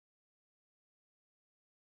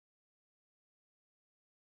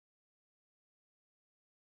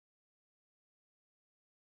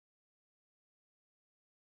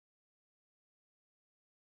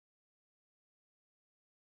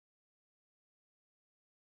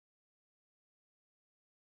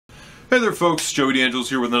Hey there folks, Joey D'Angelo's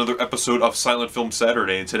here with another episode of Silent Film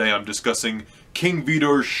Saturday, and today I'm discussing King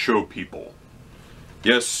Vidor's Show People.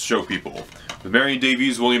 Yes, Show People. With Marion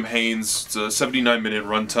Davies, William Haynes, it's a 79-minute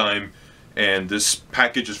runtime, and this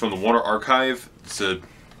package is from the Warner Archive. It's a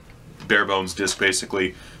bare-bones disc,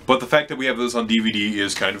 basically. But the fact that we have this on DVD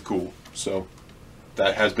is kind of cool, so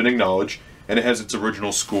that has been acknowledged, and it has its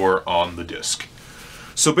original score on the disc.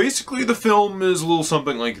 So basically the film is a little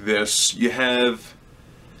something like this. You have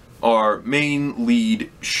our main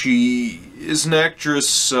lead. She is an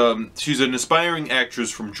actress, she's an aspiring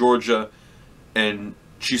actress from Georgia, and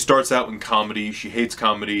she starts out in comedy. She hates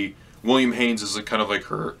comedy. William Haynes is kind of like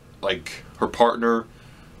her partner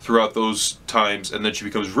throughout those times, and then she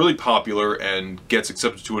becomes really popular and gets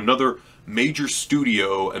accepted to another major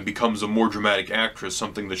studio and becomes a more dramatic actress,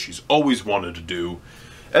 something that she's always wanted to do.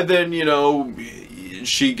 And then, you know,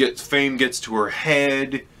 fame gets to her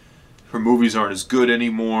head. Her movies aren't as good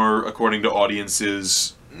anymore, according to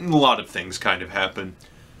audiences. A lot of things kind of happen.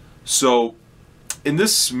 So, in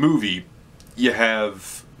this movie, you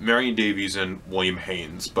have Marion Davies and William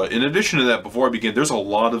Haynes. But in addition to that, before I begin, there's a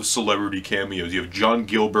lot of celebrity cameos. You have John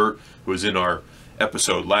Gilbert, who was in our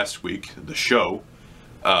episode last week, the show.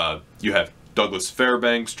 You have Douglas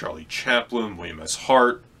Fairbanks, Charlie Chaplin, William S.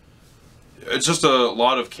 Hart. It's just a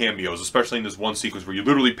lot of cameos, especially in this one sequence where you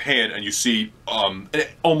literally pan and you see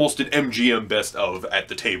almost an MGM best of at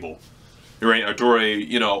the table. Right, Adore,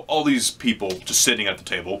 you know, all these people just sitting at the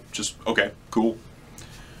table. Just, okay, cool.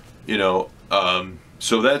 You know,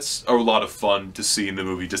 so that's a lot of fun to see in the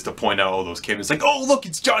movie, just to point out all those cameos. Like, oh, look,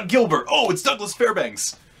 it's John Gilbert. Oh, it's Douglas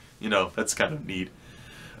Fairbanks. You know, that's kind of neat.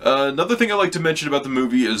 Another thing I like to mention about the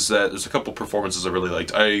movie is that there's a couple performances I really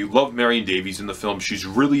liked. I love Marion Davies in the film. She's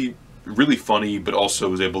really funny, but also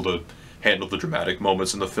was able to handle the dramatic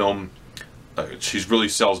moments in the film. She's really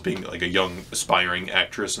sells being like a young, aspiring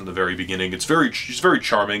actress in the very beginning. She's very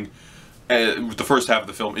charming. The first half of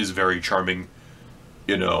the film is very charming.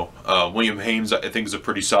 You know, William Haynes, I think, is a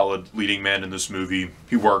pretty solid leading man in this movie.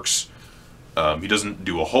 He works. He doesn't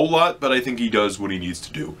do a whole lot, but I think he does what he needs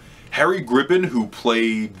to do. Harry Gribbin, who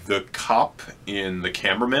played the cop in The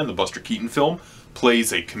Cameraman, the Buster Keaton film,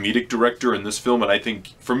 plays a comedic director in this film, and I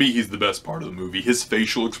think, for me, he's the best part of the movie. His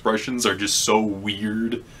facial expressions are just so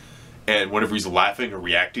weird, and whenever he's laughing or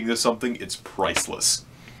reacting to something, it's priceless.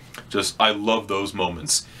 Just, I love those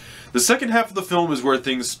moments. The second half of the film is where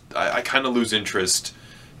things, I kind of lose interest,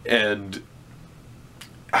 and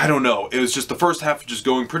I don't know, it was just the first half just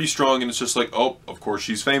going pretty strong, and it's just like, oh, of course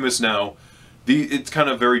she's famous now. It's kind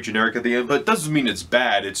of very generic at the end, but it doesn't mean it's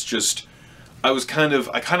bad. It's just, I kind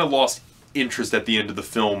of lost interest at the end of the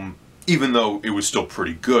film, even though it was still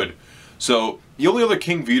pretty good. So the only other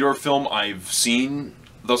King Vidor film I've seen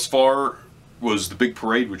thus far was The Big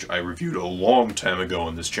Parade, which I reviewed a long time ago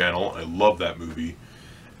on this channel. I love that movie,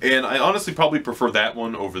 and I honestly probably prefer that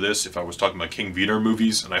one over this if I was talking about King Vidor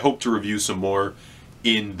movies, and I hope to review some more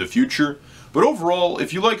in the future. But overall,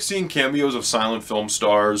 if you like seeing cameos of silent film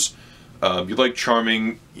stars, you like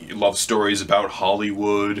charming love stories about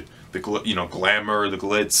Hollywood, the glamour, the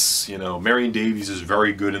glitz, Marion Davies is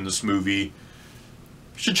very good in this movie.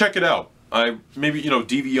 You should check it out. Maybe,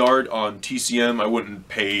 DVR'd on TCM. I wouldn't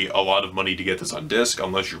pay a lot of money to get this on disc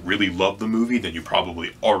unless you really love the movie, then you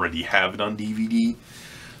probably already have it on DVD.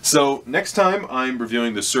 So, next time I'm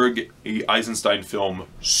reviewing the Sergei Eisenstein film,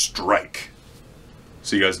 Strike.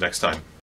 See you guys next time.